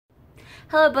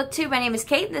Hello Booktube, my name is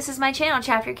Kate. This is my channel,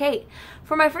 Chapter Kate.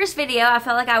 For my first video, I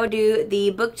felt like I would do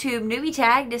the Booktube Newbie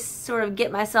tag to sort of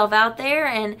get myself out there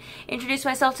and introduce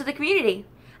myself to the community.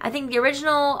 I think the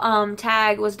original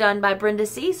tag was done by Brenda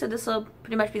C, so this will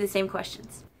pretty much be the same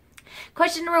questions.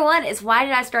 Question number 1 is, why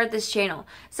did I start this channel?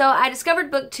 So I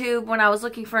discovered Booktube when I was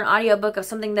looking for an audiobook of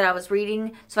something that I was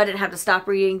reading, so I didn't have to stop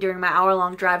reading during my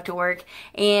hour-long drive to work.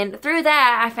 And through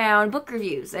that, I found book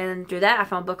reviews, and through that, I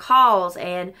found book hauls,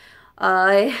 and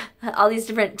all these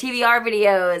different TBR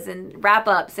videos and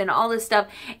wrap-ups and all this stuff.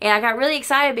 And I got really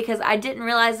excited because I didn't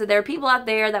realize that there are people out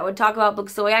there that would talk about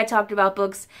books the way I talked about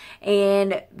books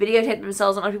and videotape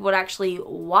themselves, and other people would actually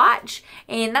watch.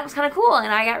 And that was kind of cool,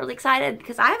 and I got really excited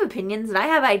because I have opinions and I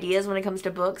have ideas when it comes to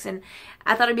books, and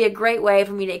I thought it'd be a great way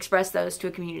for me to express those to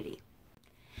a community.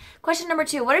 Question number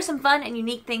 2, what are some fun and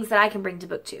unique things that I can bring to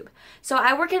Booktube? So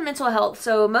I work in mental health,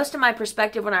 so most of my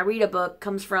perspective when I read a book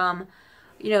comes from,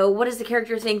 what is the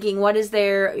character thinking? What is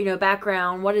their,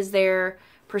 background? What is their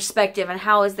perspective? And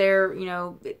how is their,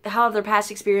 how have their past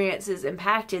experiences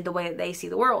impacted the way that they see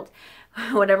the world?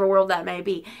 Whatever world that may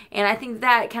be. And I think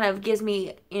that kind of gives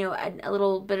me, a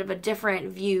little bit of a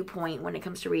different viewpoint when it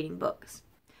comes to reading books.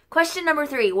 Question number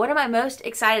 3, what am I most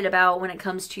excited about when it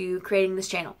comes to creating this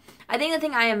channel? I think the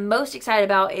thing I am most excited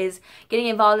about is getting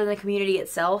involved in the community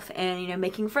itself and,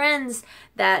 making friends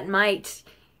that might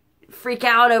freak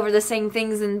out over the same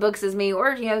things in books as me,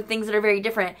 or things that are very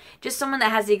different. Just someone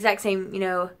that has the exact same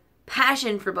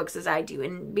passion for books as I do,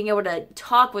 and being able to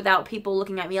talk without people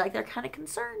looking at me like they're kind of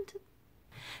concerned.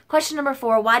 Question number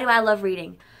 4, why do I love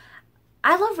reading?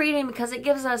 I love reading because it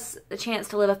gives us a chance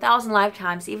to live 1,000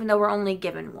 lifetimes even though we're only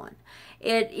given one.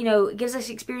 It gives us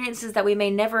experiences that we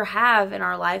may never have in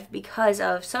our life because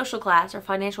of social class or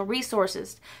financial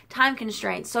resources, time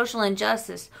constraints, social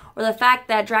injustice, or the fact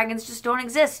that dragons just don't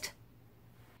exist.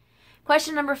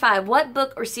 Question number 5, what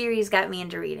book or series got me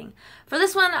into reading? For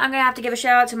this one, I'm going to have to give a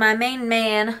shout out to my main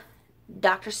man,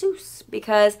 Dr. Seuss,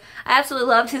 because I absolutely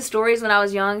loved his stories when I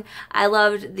was young. I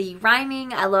loved the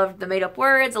rhyming, I loved the made-up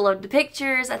words, I loved the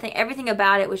pictures. I think everything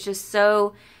about it was just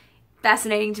so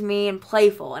fascinating to me and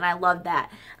playful, and I loved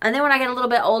that. And then when I get a little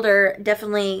bit older,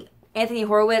 definitely Anthony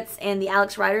Horowitz and the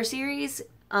Alex Rider series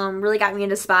really got me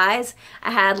into spies.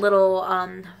 I had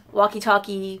little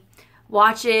walkie-talkie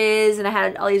watches, and I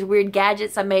had all these weird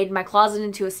gadgets. I made my closet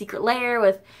into a secret lair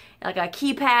with like a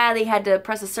keypad. They had to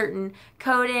press a certain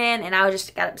code in, and I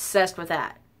just got obsessed with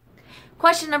that.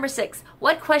 Question number 6,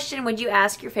 what question would you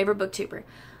ask your favorite booktuber?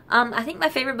 I think my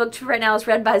favorite booktuber right now is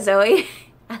Read by Zoe.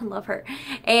 I love her.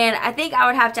 And I think I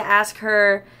would have to ask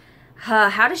her,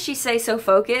 how does she stay so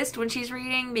focused when she's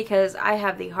reading? Because I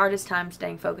have the hardest time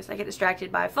staying focused. I get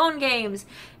distracted by phone games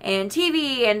and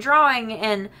TV and drawing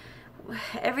and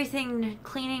everything,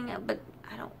 cleaning, but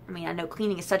I know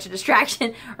cleaning is such a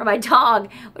distraction, or my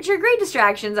dog, which are great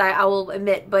distractions, I will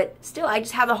admit, but still, I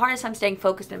just have the hardest time staying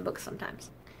focused in books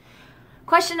sometimes.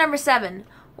 Question number 7,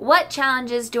 what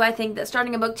challenges do I think that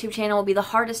starting a booktube channel will be the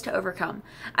hardest to overcome?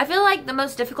 I feel like the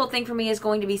most difficult thing for me is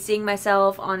going to be seeing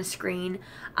myself on a screen.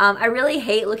 I really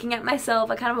hate looking at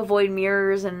myself. I kind of avoid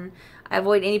mirrors, and I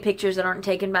avoid any pictures that aren't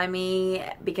taken by me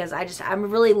because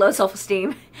I'm really low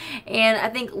self-esteem. And I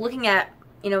think looking at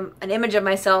an image of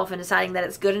myself and deciding that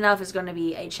it's good enough is going to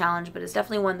be a challenge, but it's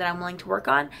definitely one that I'm willing to work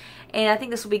on, and I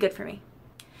think this will be good for me.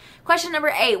 Question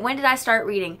number 8, when did I start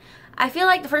reading? I feel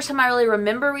like the first time I really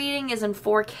remember reading is in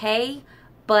 4K,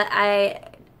 but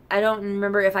I don't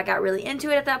remember if I got really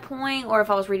into it at that point or if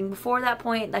I was reading before that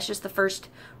point. That's just the first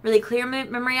really clear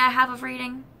memory I have of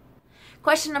reading.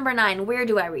 Question number 9, where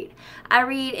do I read? I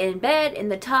read in bed, in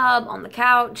the tub, on the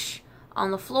couch,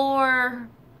 on the floor,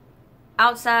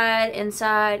 outside,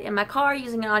 inside, in my car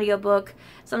using an audiobook,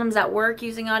 sometimes at work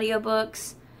using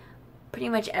audiobooks, pretty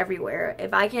much everywhere.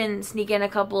 If I can sneak in a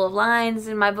couple of lines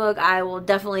in my book, I will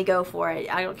definitely go for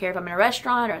it. I don't care if I'm in a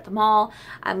restaurant or at the mall,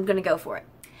 I'm going to go for it.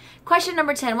 Question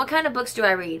number 10, what kind of books do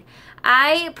I read?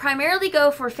 I primarily go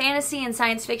for fantasy and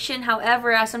science fiction.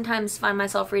 However, I sometimes find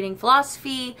myself reading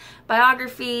philosophy,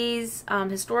 biographies,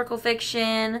 historical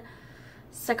fiction,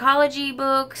 psychology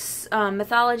books,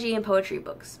 mythology, and poetry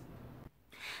books.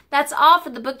 That's all for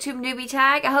the Booktube Newbie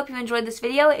tag. I hope you enjoyed this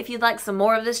video. If you'd like some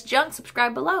more of this junk,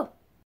 subscribe below.